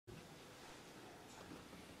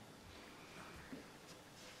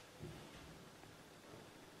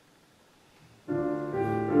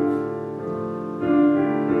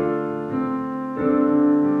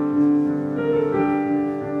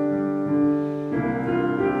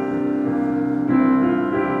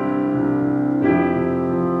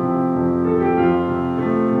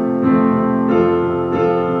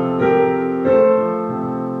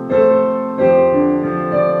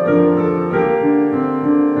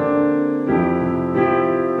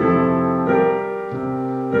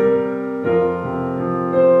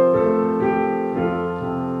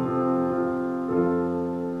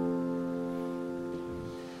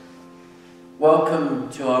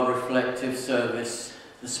service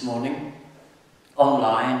this morning,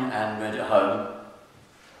 online and read at home.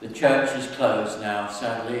 The church is closed now,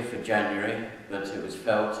 sadly, for January, but it was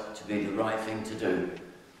felt to be the right thing to do.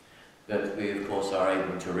 But we, of course, are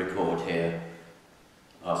able to record here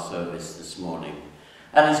our service this morning.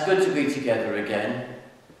 And it's good to be together again.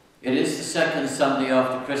 It is the second Sunday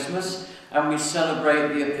after Christmas, and we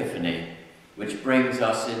celebrate the Epiphany, which brings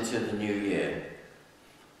us into the new year.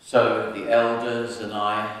 So the elders and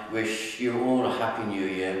I wish you all a happy new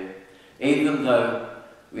year, even though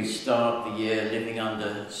we start the year living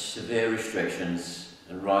under severe restrictions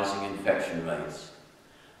and rising infection rates.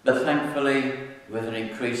 But thankfully, with an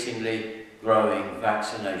increasingly growing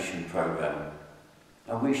vaccination program.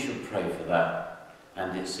 And we should pray for that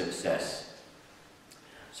and its success.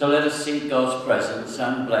 So let us seek God's presence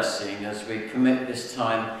and blessing as we commit this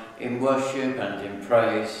time in worship and in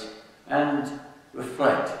praise and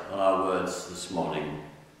reflect on our words this morning.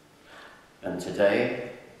 And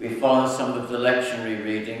today we follow some of the lectionary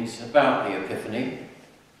readings about the Epiphany.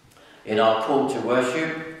 In our call to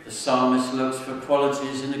worship, the psalmist looks for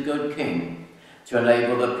qualities in a good king to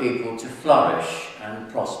enable the people to flourish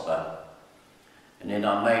and prosper. And in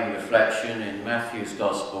our main reflection in Matthew's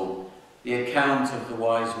Gospel, the account of the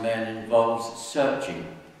wise men involves searching,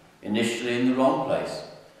 initially in the wrong place,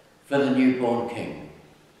 for the newborn king.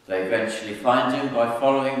 They eventually find him by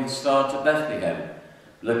following the star to Bethlehem.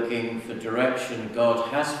 Looking for direction God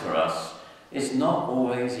has for us is not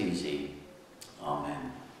always easy.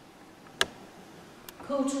 Amen.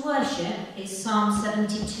 Call to worship is Psalm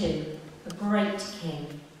 72, a great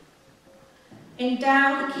king.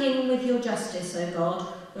 Endow the king with your justice, O God,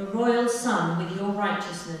 the royal son with your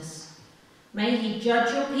righteousness. May he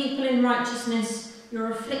judge your people in righteousness,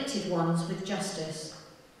 your afflicted ones with justice.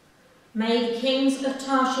 May the kings of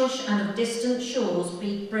Tarshish and of distant shores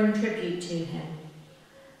bring tribute to him.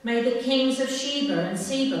 May the kings of Sheba and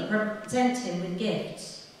Seba present him with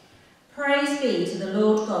gifts. Praise be to the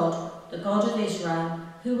Lord God, the God of Israel,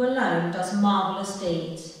 who alone does marvellous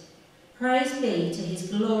deeds. Praise be to his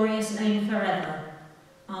glorious name forever.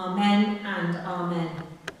 Amen and amen.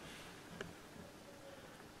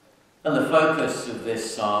 And the focus of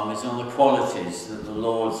this psalm is on the qualities that the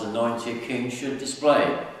Lord's anointed king should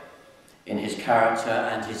display in his character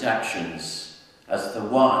and his actions as the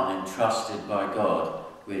one entrusted by God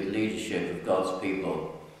with leadership of God's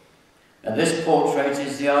people. And this portrait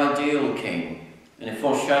is the ideal king, and it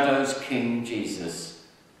foreshadows King Jesus,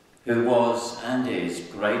 who was and is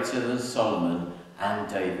greater than Solomon and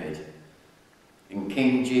David. And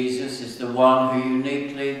King Jesus is the one who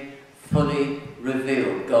uniquely, fully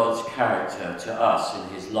revealed God's character to us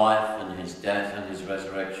in his life and his death and his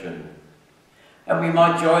resurrection. And we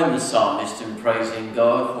might join the psalmist in praising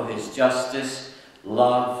God for his justice,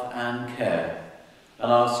 love and care,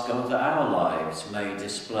 and ask God that our lives may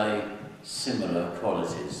display similar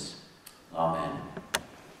qualities. Amen.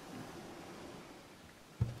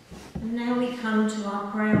 And now we come to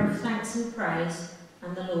our prayer of thanks and praise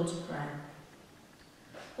and the Lord's Prayer.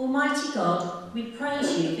 Almighty God, we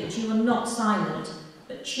praise you that you are not silent,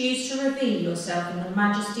 but choose to reveal yourself in the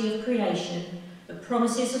majesty of creation, the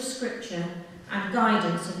promises of Scripture, and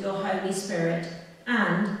guidance of your Holy Spirit,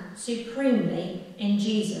 and, supremely, in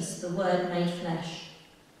Jesus, the Word made flesh.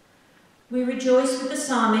 We rejoice with the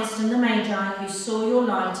psalmist and the Magi who saw your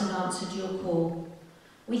light and answered your call.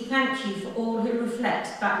 We thank you for all who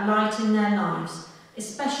reflect that light in their lives,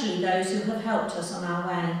 especially those who have helped us on our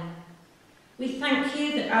way. We thank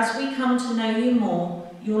you that as we come to know you more,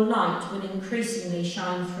 your light will increasingly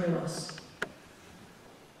shine through us.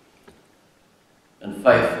 And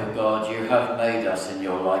faithful God, you have made us in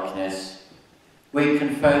your likeness. We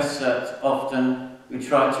confess that often we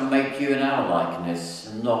try to make you in our likeness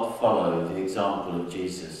and not follow the example of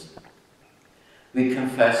Jesus. We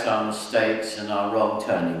confess our mistakes and our wrong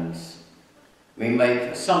turnings. We make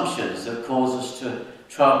assumptions that cause us to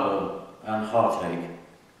trouble and heartache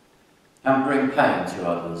and bring pain to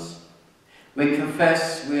others. We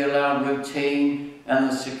confess we allow routine and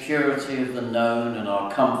the security of the known and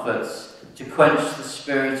our comforts to quench the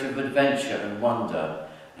spirit of adventure and wonder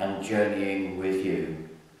and journeying with you.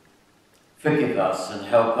 Forgive us and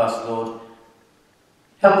help us, Lord.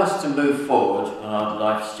 Help us to move forward on our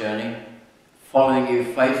life's journey, following you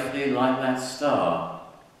faithfully like that star.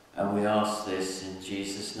 And we ask this in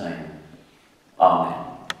Jesus' name. Amen.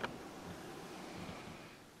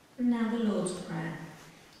 And now the Lord's Prayer.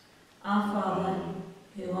 Our Father,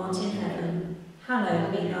 who art in heaven,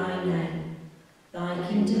 hallowed be thy name. Thy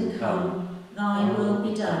kingdom come, thy will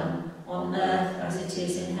be done, on earth as it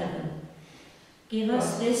is in heaven. Give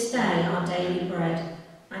us this day our daily bread,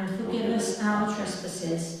 and forgive us our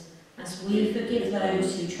trespasses, as we forgive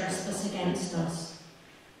those who trespass against us.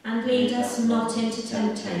 And lead us not into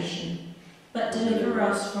temptation, but deliver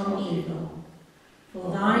us from evil.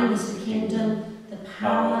 For thine is the kingdom, the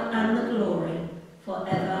power and the glory,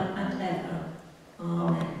 forever and ever.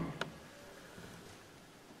 Amen.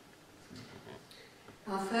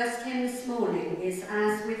 Our first hymn this morning is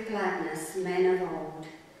As with Gladness, Men of Old.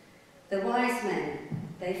 The wise men,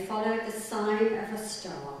 they followed the sign of a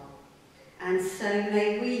star, and so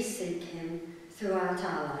may we seek him throughout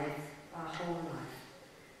our life, our whole life.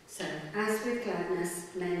 So, as with gladness,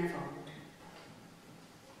 men of old.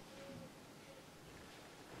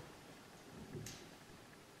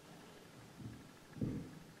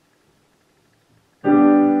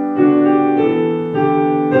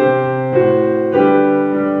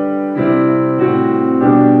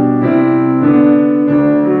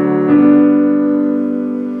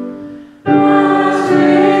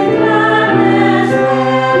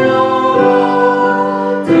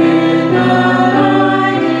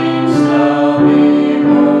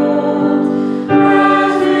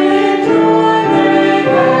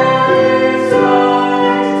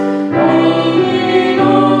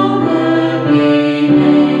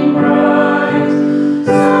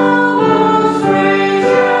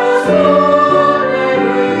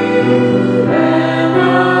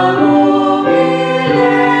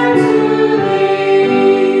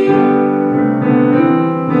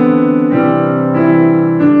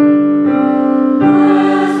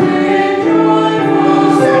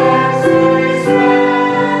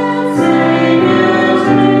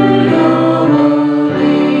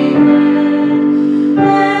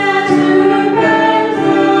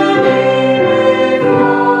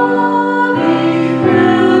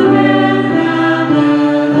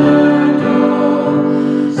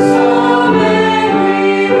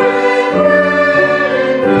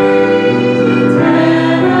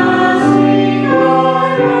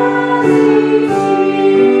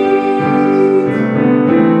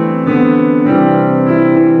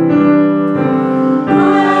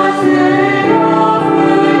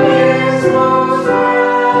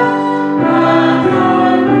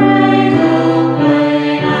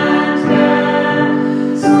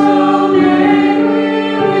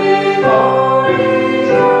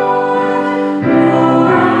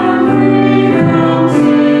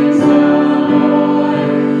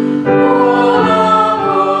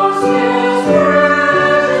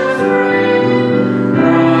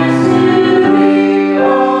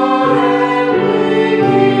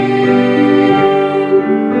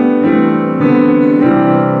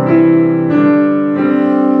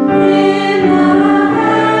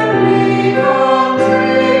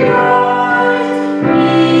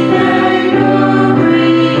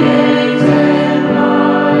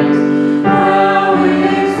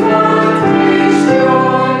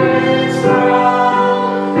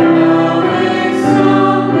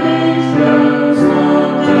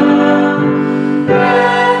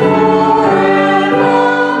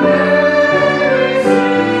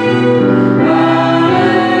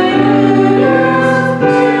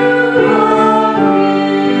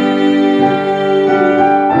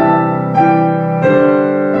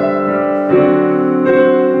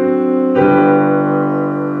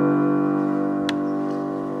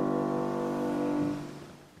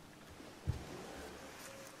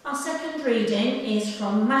 Our second reading is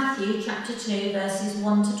from Matthew chapter 2, verses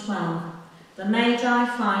 1 to 12. The Magi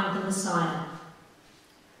find the Messiah.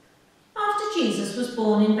 After Jesus was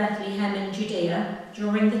born in Bethlehem in Judea,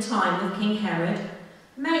 during the time of King Herod,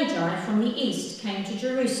 Magi from the east came to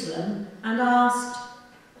Jerusalem and asked,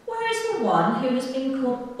 "Where is the one who has been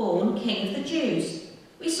born King of the Jews?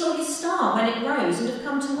 We saw his star when it rose and have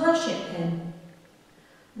come to worship him."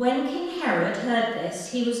 When King Herod heard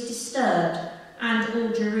this, he was disturbed, and all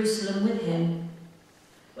Jerusalem with him.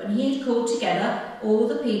 When he had called together all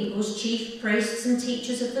the people's chief priests and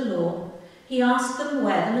teachers of the law, he asked them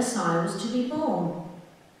where the Messiah was to be born.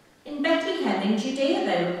 "In Bethlehem in Judea,"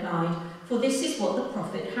 they replied, "for this is what the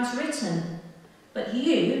prophet has written. But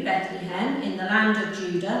you, Bethlehem, in the land of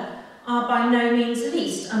Judah, are by no means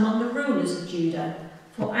least among the rulers of Judah,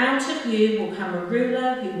 for out of you will come a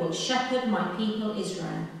ruler who will shepherd my people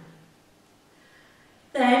Israel."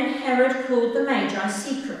 Then Herod called the Magi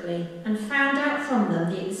secretly and found out from them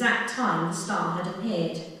the exact time the star had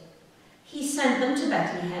appeared. He sent them to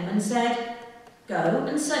Bethlehem and said, "Go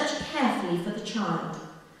and search carefully for the child.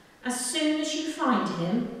 As soon as you find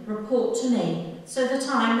him, report to me, so that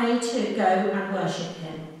I may too go and worship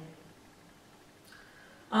him."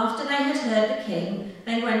 After they had heard the king,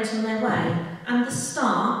 they went on their way, and the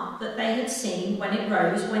star that they had seen when it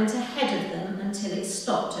rose went ahead of them until it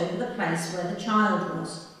stopped over the place where the child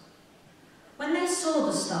was. saw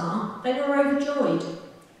the star, they were overjoyed.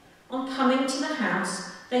 On coming to the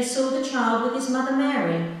house, they saw the child with his mother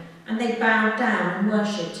Mary, and they bowed down and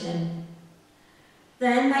worshipped him.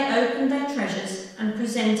 Then they opened their treasures and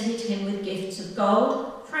presented him with gifts of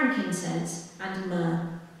gold, frankincense, and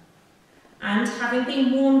myrrh. And having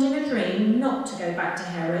been warned in a dream not to go back to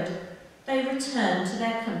Herod, they returned to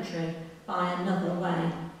their country by another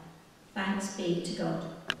way. Thanks be to God.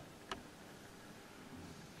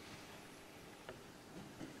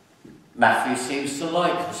 Matthew seems to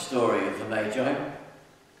like the story of the Magi.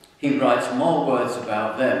 He writes more words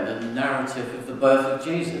about them than the narrative of the birth of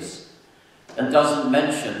Jesus, and doesn't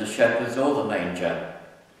mention the shepherds or the manger.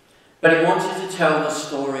 But he wanted to tell the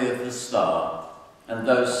story of the star and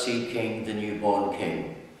those seeking the newborn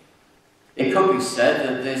king. It could be said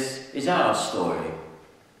that this is our story.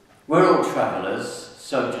 We're all travellers,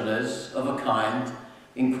 sojourners of a kind,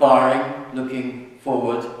 inquiring, looking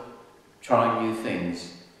forward, trying new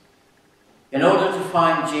things. In order to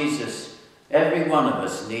find Jesus, every one of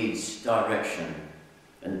us needs direction,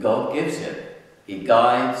 and God gives it. He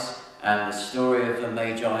guides, and the story of the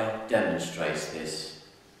Magi demonstrates this.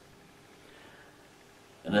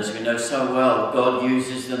 And as we know so well, God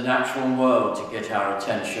uses the natural world to get our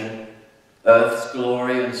attention. Earth's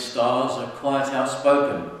glory and stars are quite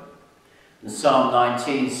outspoken. And Psalm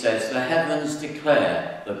 19 says, "The heavens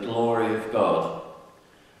declare the glory of God."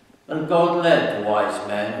 And God led the wise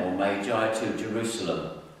men, or Magi, to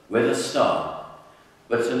Jerusalem with a star.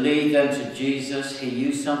 But to lead them to Jesus, he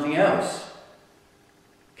used something else.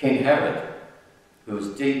 King Herod, who was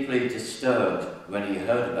deeply disturbed when he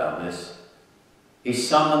heard about this, he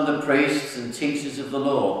summoned the priests and teachers of the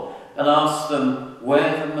law and asked them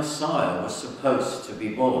where the Messiah was supposed to be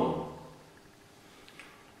born.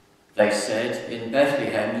 They said, "In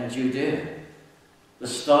Bethlehem in Judea." The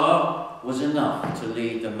star was enough to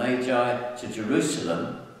lead the Magi to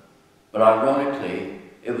Jerusalem, but ironically,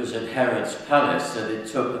 it was at Herod's palace that it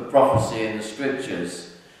took the prophecy in the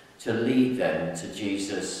scriptures to lead them to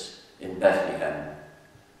Jesus in Bethlehem.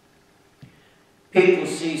 People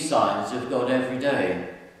see signs of God every day.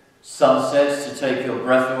 Sunsets to take your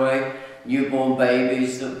breath away, newborn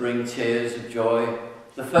babies that bring tears of joy,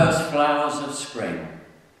 the first flowers of spring,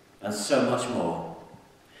 and so much more.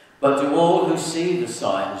 But do all who see the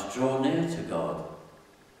signs draw near to God?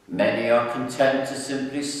 Many are content to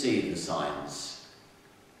simply see the signs.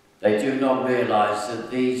 They do not realise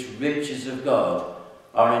that these riches of God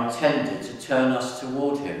are intended to turn us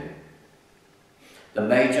toward him. The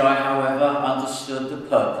Magi, however, understood the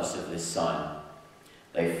purpose of this sign.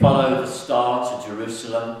 They followed the star to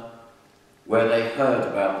Jerusalem, where they heard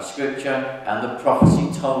about the scripture, and the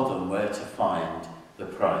prophecy told them where to find the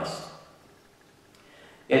Christ.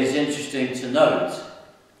 It is interesting to note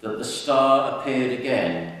that the star appeared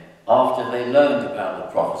again after they learned about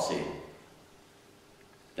the prophecy.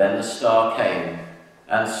 Then the star came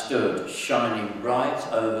and stood shining right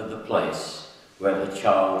over the place where the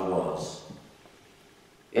child was.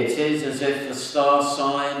 It is as if the star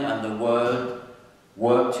sign and the word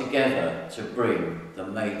worked together to bring the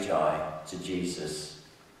Magi to Jesus.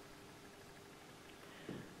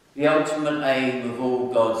 The ultimate aim of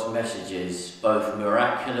all God's messages, both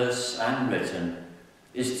miraculous and written,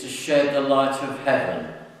 is to shed the light of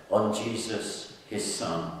heaven on Jesus, his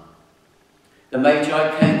Son. The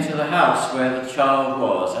Magi came to the house where the child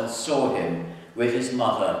was and saw him with his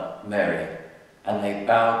mother Mary, and they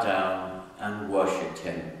bowed down and worshipped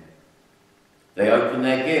him. They opened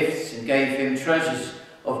their gifts and gave him treasures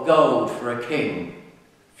of gold for a king,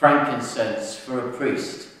 frankincense for a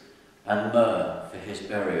priest, and myrrh for his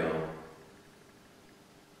burial.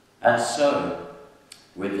 And so,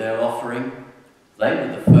 with their offering, they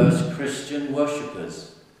were the first Christian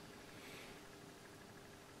worshippers.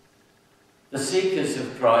 The seekers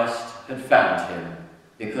of Christ had found him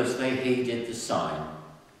because they heeded the sign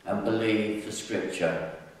and believed the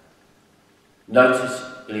scripture.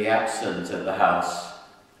 Noticeably absent at the house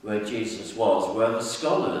where Jesus was were the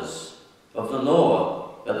scholars of the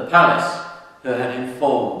law at the palace who had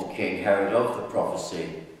informed King Herod of the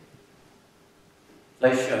prophecy.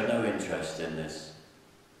 They showed no interest in this.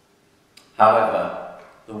 However,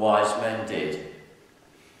 the wise men did.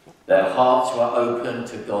 Their hearts were open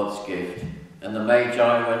to God's gift, and the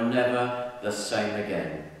Magi were never the same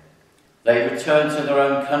again. They returned to their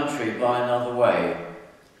own country by another way,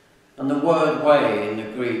 and the word way in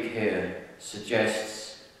the Greek here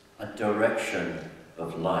suggests a direction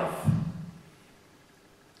of life.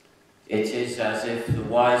 It is as if the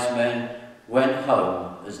wise men went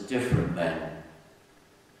home as different men.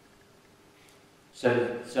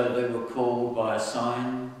 So they were called by a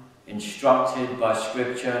sign, instructed by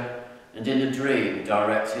scripture, and in a dream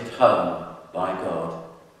directed home by God.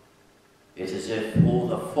 It is as if all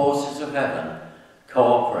the forces of heaven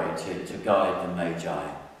cooperated to guide the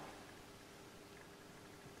Magi.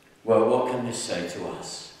 Well, what can this say to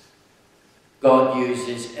us? God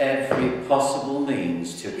uses every possible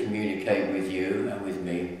means to communicate with you and with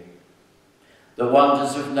me. The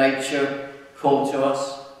wonders of nature call to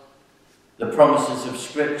us. The promises of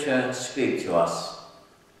Scripture speak to us.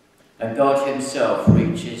 And God himself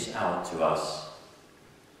reaches out to us.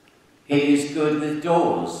 He is good with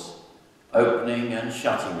doors, opening and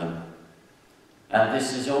shutting them. And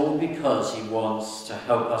this is all because he wants to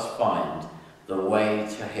help us find the way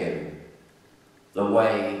to him, the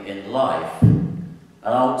way in life, and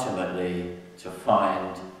ultimately to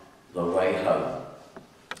find the way home.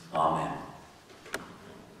 Amen.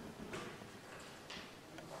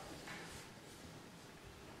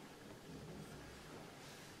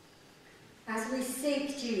 As we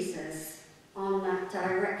seek Jesus on that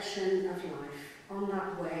direction of life, on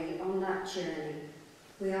that way, on that journey,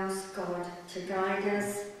 we ask God to guide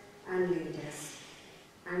us and lead us.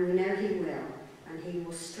 And we know he will, and he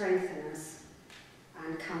will strengthen us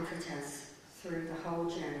and comfort us through the whole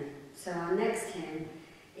journey. So our next hymn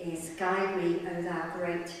is Guide Me, O Thou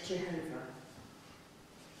Great Jehovah.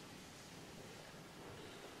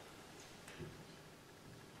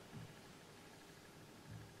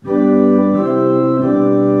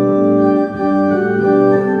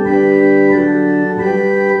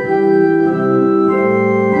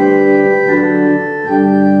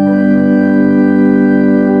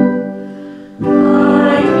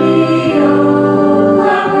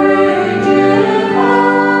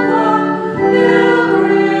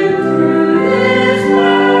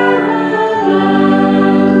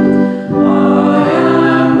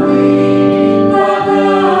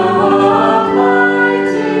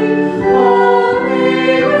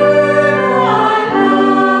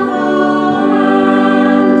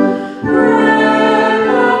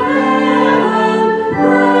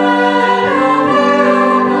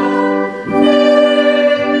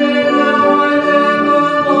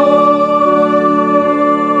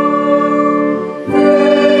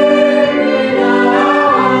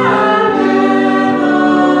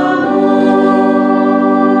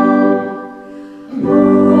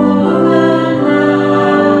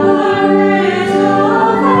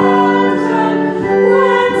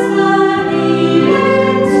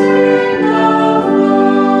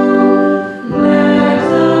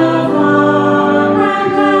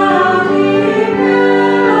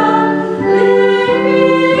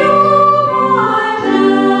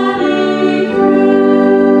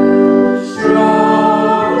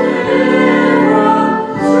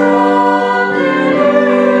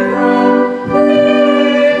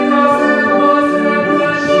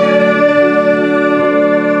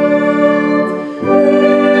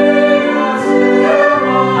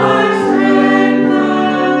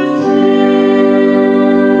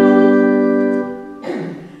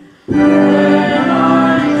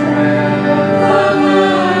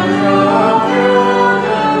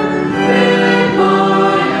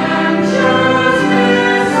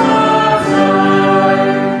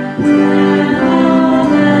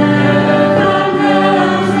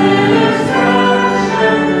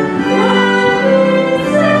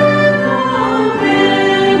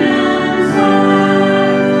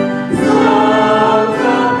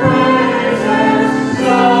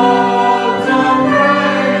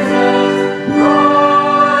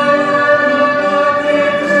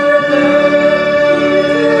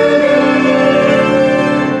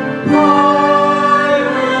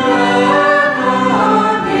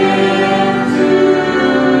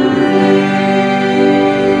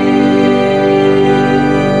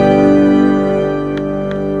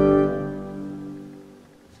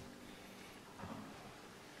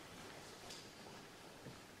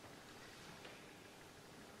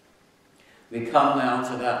 We come now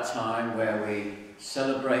to that time where we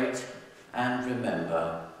celebrate and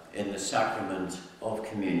remember in the sacrament of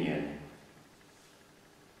communion.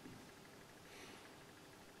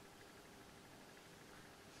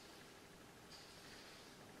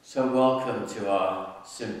 So welcome to our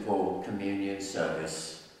simple communion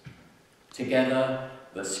service. Together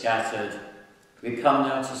but scattered, we come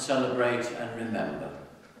now to celebrate and remember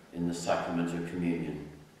in the sacrament of communion.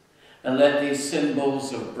 And let these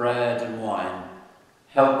symbols of bread and wine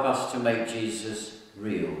help us to make Jesus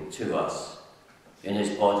real to us in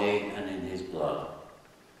his body and in his blood.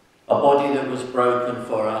 A body that was broken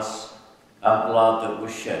for us, and blood that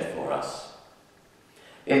was shed for us.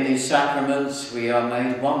 In these sacraments we are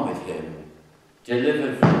made one with him,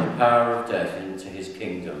 delivered from the power of death into his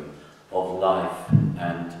kingdom of life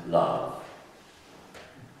and love.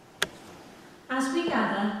 As we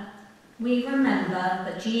gather, we remember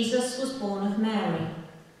that Jesus was born of Mary.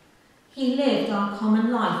 He lived our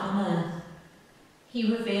common life on earth.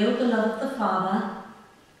 He revealed the love of the Father.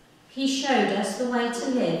 He showed us the way to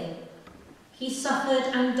live. He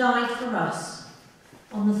suffered and died for us.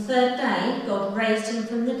 On the third day, God raised him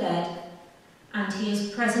from the dead, and he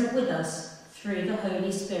is present with us through the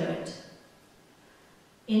Holy Spirit.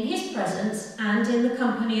 In his presence and in the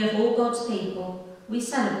company of all God's people, we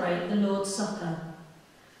celebrate the Lord's Supper.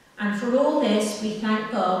 And for all this, we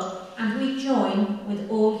thank God and we join with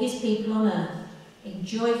all his people on earth in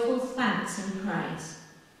joyful thanks and praise.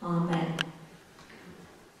 Amen.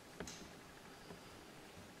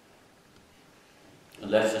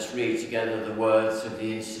 And let us read together the words of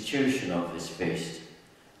the institution of this feast,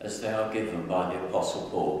 as they are given by the Apostle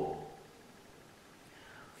Paul.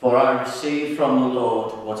 For I received from the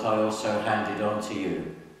Lord what I also handed on to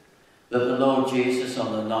you, that the Lord Jesus,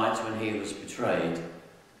 on the night when he was betrayed,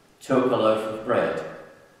 took a loaf of bread,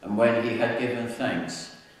 and when he had given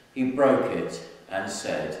thanks, he broke it and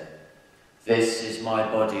said, "This is my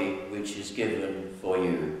body which is given for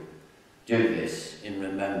you. Do this in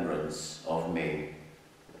remembrance of me."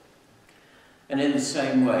 And in the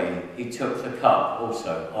same way, he took the cup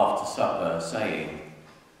also after supper, saying,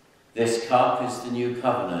 "This cup is the new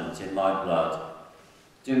covenant in my blood.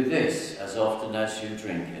 Do this as often as you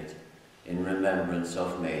drink it, in remembrance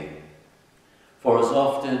of me. For as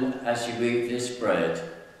often as you eat this bread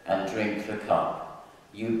and drink the cup,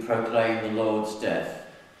 you proclaim the Lord's death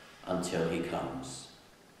until he comes."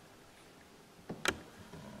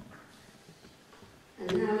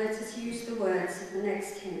 And now let us use the words of the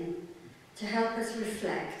next hymn to help us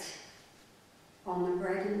reflect on the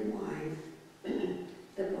bread and the wine,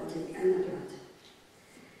 the body and the blood.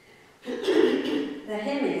 The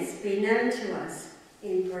hymn is "Be Known to Us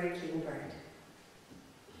in Breaking Bread."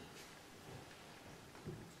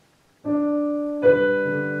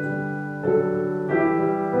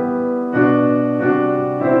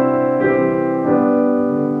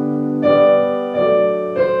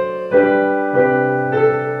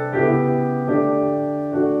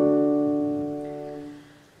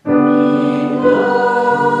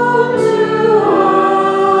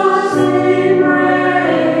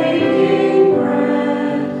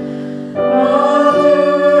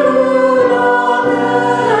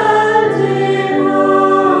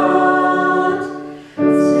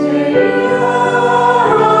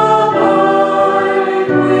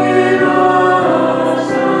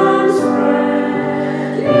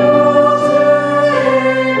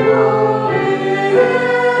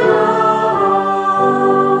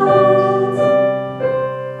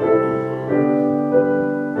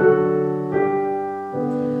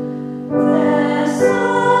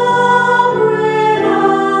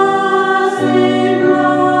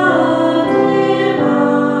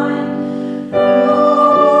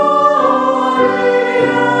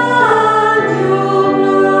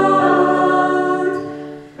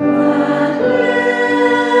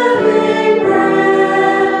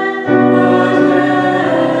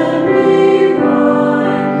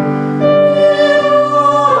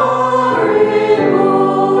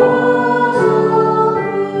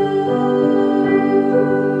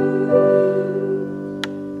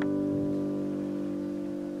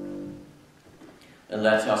 And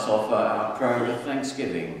let us offer our prayer of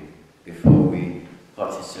thanksgiving before we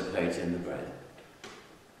participate in the bread.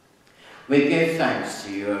 We give thanks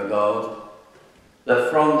to you, O God, that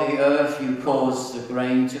from the earth you caused the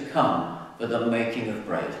grain to come for the making of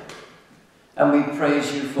bread. And we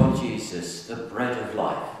praise you for Jesus, the bread of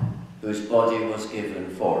life, whose body was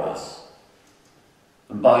given for us.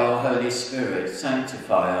 And by your Holy Spirit,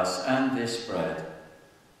 sanctify us and this bread,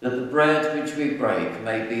 that the bread which we break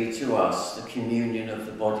may be to us the communion of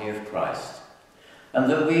the body of Christ, and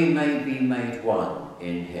that we may be made one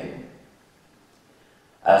in him.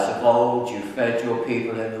 As of old you fed your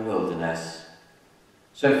people in the wilderness,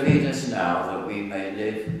 so feed us now that we may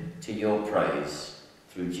live to your praise,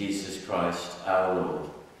 through Jesus Christ our Lord.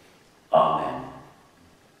 Amen.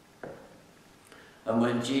 And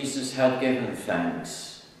when Jesus had given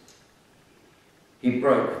thanks, he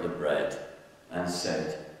broke the bread and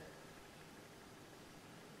said,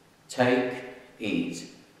 "Take,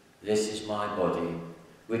 eat, this is my body,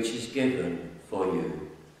 which is given for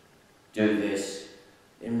you. Do this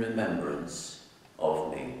in remembrance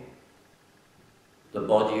of me." The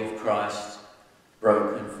body of Christ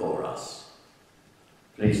broken for us.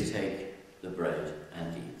 Please take the bread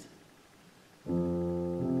and eat.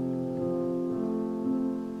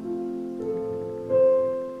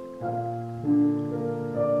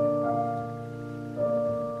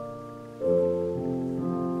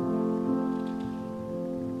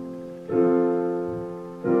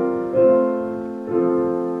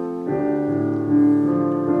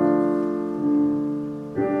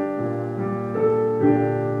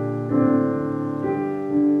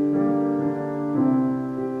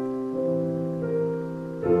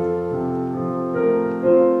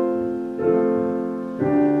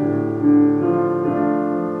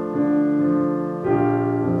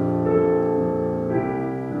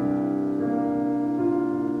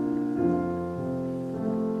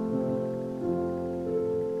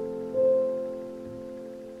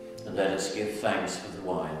 us give thanks for the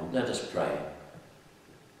wine. Let us pray.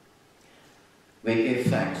 We give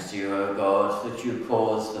thanks to you, O God, that you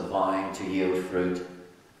cause the vine to yield fruit.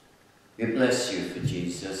 We bless you for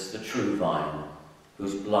Jesus, the true vine,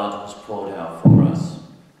 whose blood was poured out for us.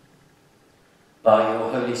 By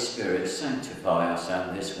your Holy Spirit, sanctify us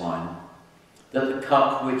and this wine, that the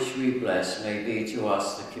cup which we bless may be to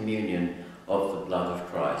us the communion of the blood of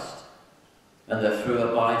Christ, and that through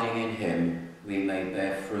abiding in him we may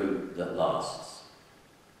bear fruit that lasts.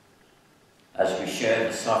 As we share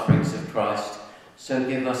the sufferings of Christ, so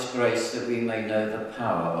give us grace that we may know the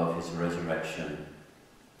power of his resurrection.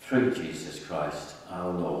 Through Jesus Christ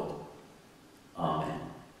our Lord. Amen.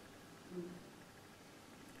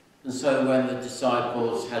 And so when the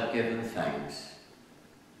disciples had given thanks,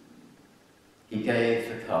 he gave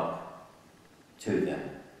the cup to them,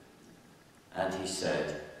 and he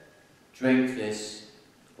said, "Drink this,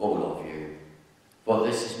 all of you, for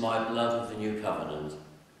this is my blood of the new covenant,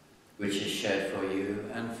 which is shed for you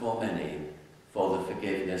and for many for the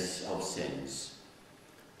forgiveness of sins.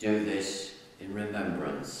 Do this in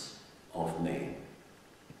remembrance of me."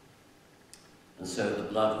 And so the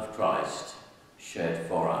blood of Christ shed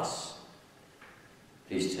for us.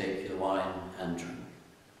 Please take the wine and drink.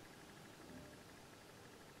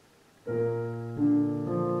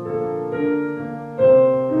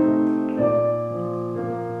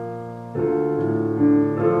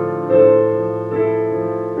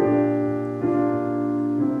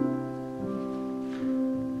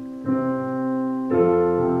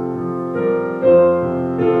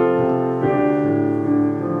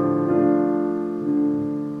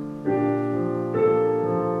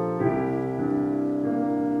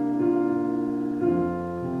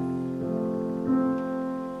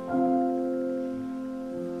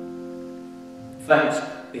 Thanks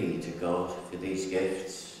be to God for these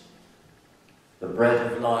gifts, the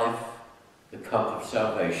bread of life, the cup of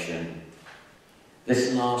salvation,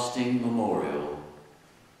 this lasting memorial,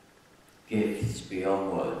 gifts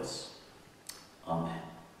beyond words. Amen.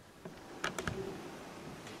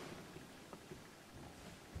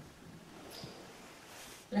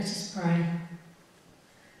 Let us pray.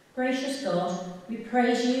 Gracious God, we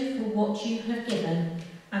praise you for what you have given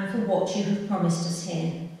and for what you have promised us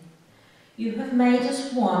here. You have made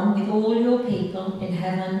us one with all your people in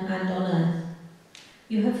heaven and on earth.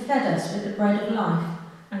 You have fed us with the bread of life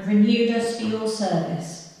and renewed us for your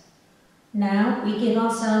service. Now we give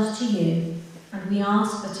ourselves to you, and we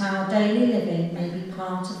ask that our daily living may be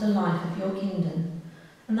part of the life of your kingdom,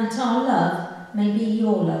 and that our love may be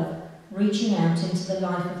your love, reaching out into the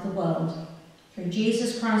life of the world. Through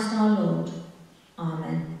Jesus Christ our Lord.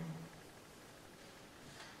 Amen.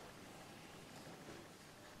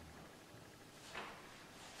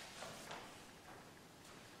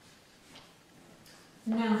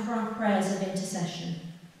 Now for our prayers of intercession.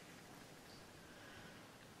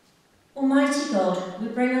 Almighty God, we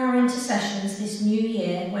bring our intercessions this new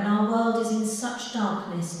year when our world is in such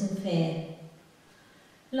darkness and fear.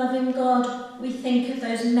 Loving God, we think of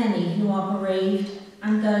those many who are bereaved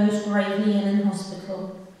and those gravely ill in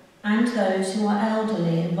hospital, and those who are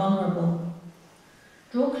elderly and vulnerable.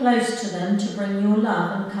 Draw close to them to bring your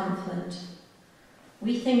love and comfort.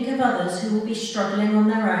 We think of others who will be struggling on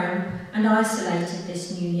their own and isolated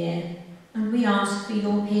this new year, and we ask for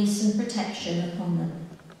your peace and protection upon them.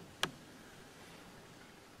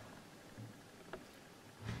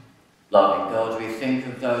 Loving God, we think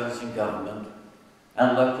of those in government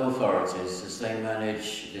and local authorities as they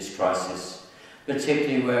manage this crisis,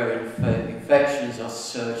 particularly where infections are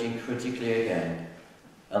surging critically again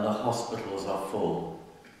and the hospitals are full.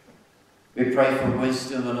 We pray for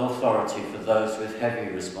wisdom and authority for those with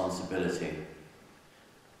heavy responsibility.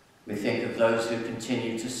 We think of those who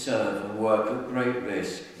continue to serve and work at great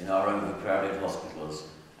risk in our overcrowded hospitals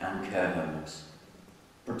and care homes.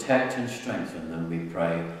 Protect and strengthen them, we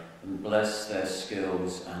pray, and bless their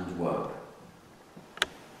skills and work.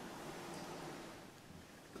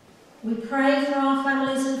 We pray for our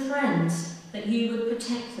families and friends, that you would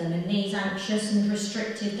protect them in these anxious and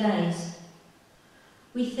restrictive days.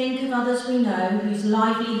 We think of others we know whose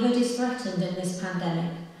livelihood is threatened in this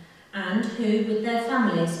pandemic, and who, with their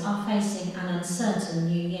families, are facing an uncertain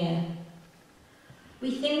new year.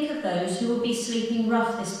 We think of those who will be sleeping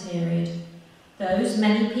rough this period, those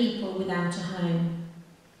many people without a home.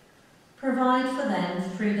 Provide for them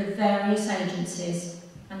through the various agencies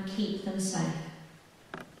and keep them safe.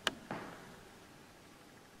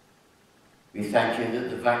 We thank you that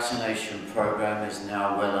the vaccination programme is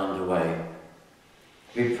now well underway.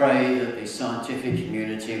 We pray that the scientific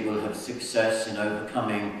community will have success in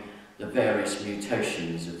overcoming the various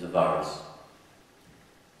mutations of the virus.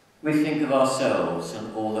 We think of ourselves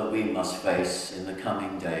and all that we must face in the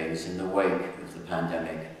coming days in the wake of the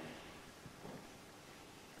pandemic.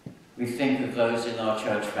 We think of those in our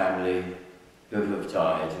church family who have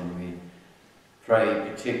died, and we pray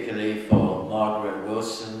particularly for Margaret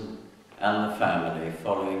Wilson and the family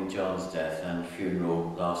following John's death and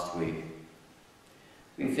funeral last week.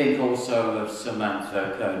 We think also of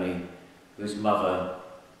Samantha Coney, whose mother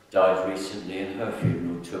died recently and her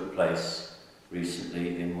funeral took place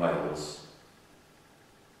recently in Wales.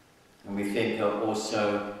 And we think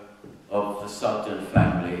also of the Sugden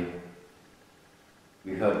family.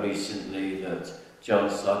 We heard recently that John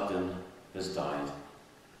Sugden has died.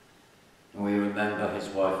 And we remember his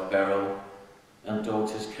wife Beryl and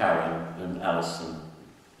daughters Karen and Alison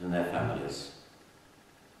and their families.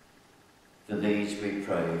 For these we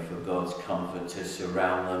pray for God's comfort to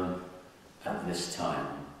surround them at this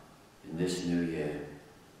time, in this new year.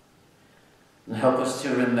 And help us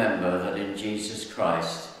to remember that in Jesus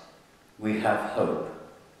Christ we have hope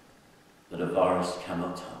that a virus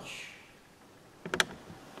cannot touch.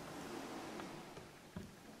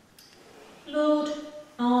 Lord,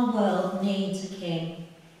 our world needs a king.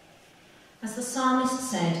 As the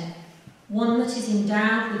psalmist said, one that is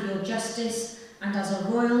endowed with your justice and as a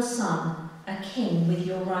royal son, a king with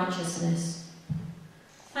your righteousness.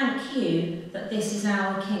 Thank you that this is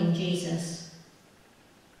our King Jesus.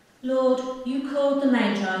 Lord, you called the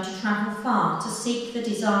Magi to travel far to seek the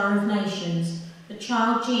desire of nations, the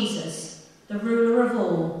child Jesus, the ruler of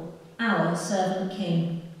all, our servant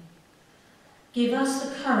King. Give us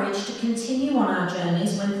the courage to continue on our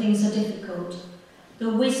journeys when things are difficult, the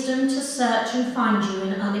wisdom to search and find you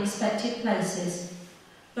in unexpected places,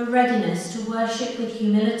 the readiness to worship with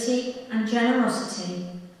humility and generosity,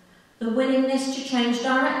 the willingness to change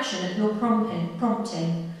direction at your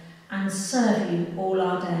prompting, and serve you all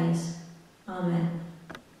our days. Amen.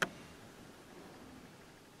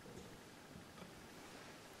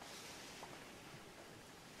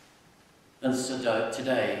 And so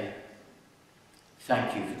today,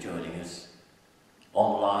 thank you for joining us,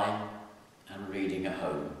 online and reading at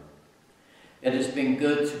home. It has been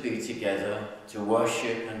good to be together, to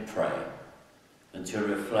worship and pray, and to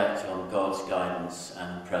reflect on God's guidance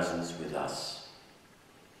and presence with us.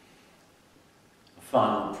 A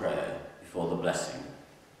final prayer before the blessing.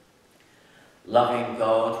 Loving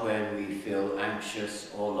God when we feel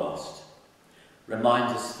anxious or lost,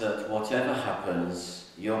 remind us that whatever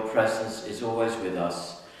happens, your presence is always with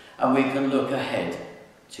us, and we can look ahead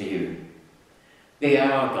to you. Be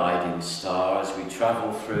our guiding star as we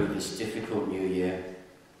travel through this difficult new year,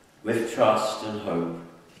 with trust and hope,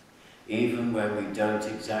 even when we don't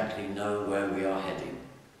exactly know where we are heading.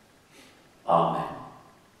 Amen.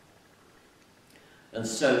 And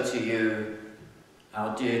so to you,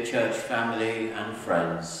 our dear church family and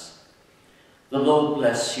friends, the Lord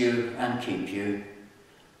bless you and keep you.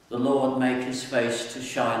 The Lord make his face to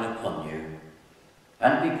shine upon you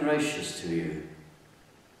and be gracious to you.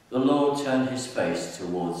 The Lord turn his face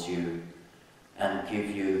towards you and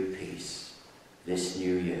give you peace this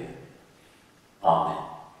new year. Amen.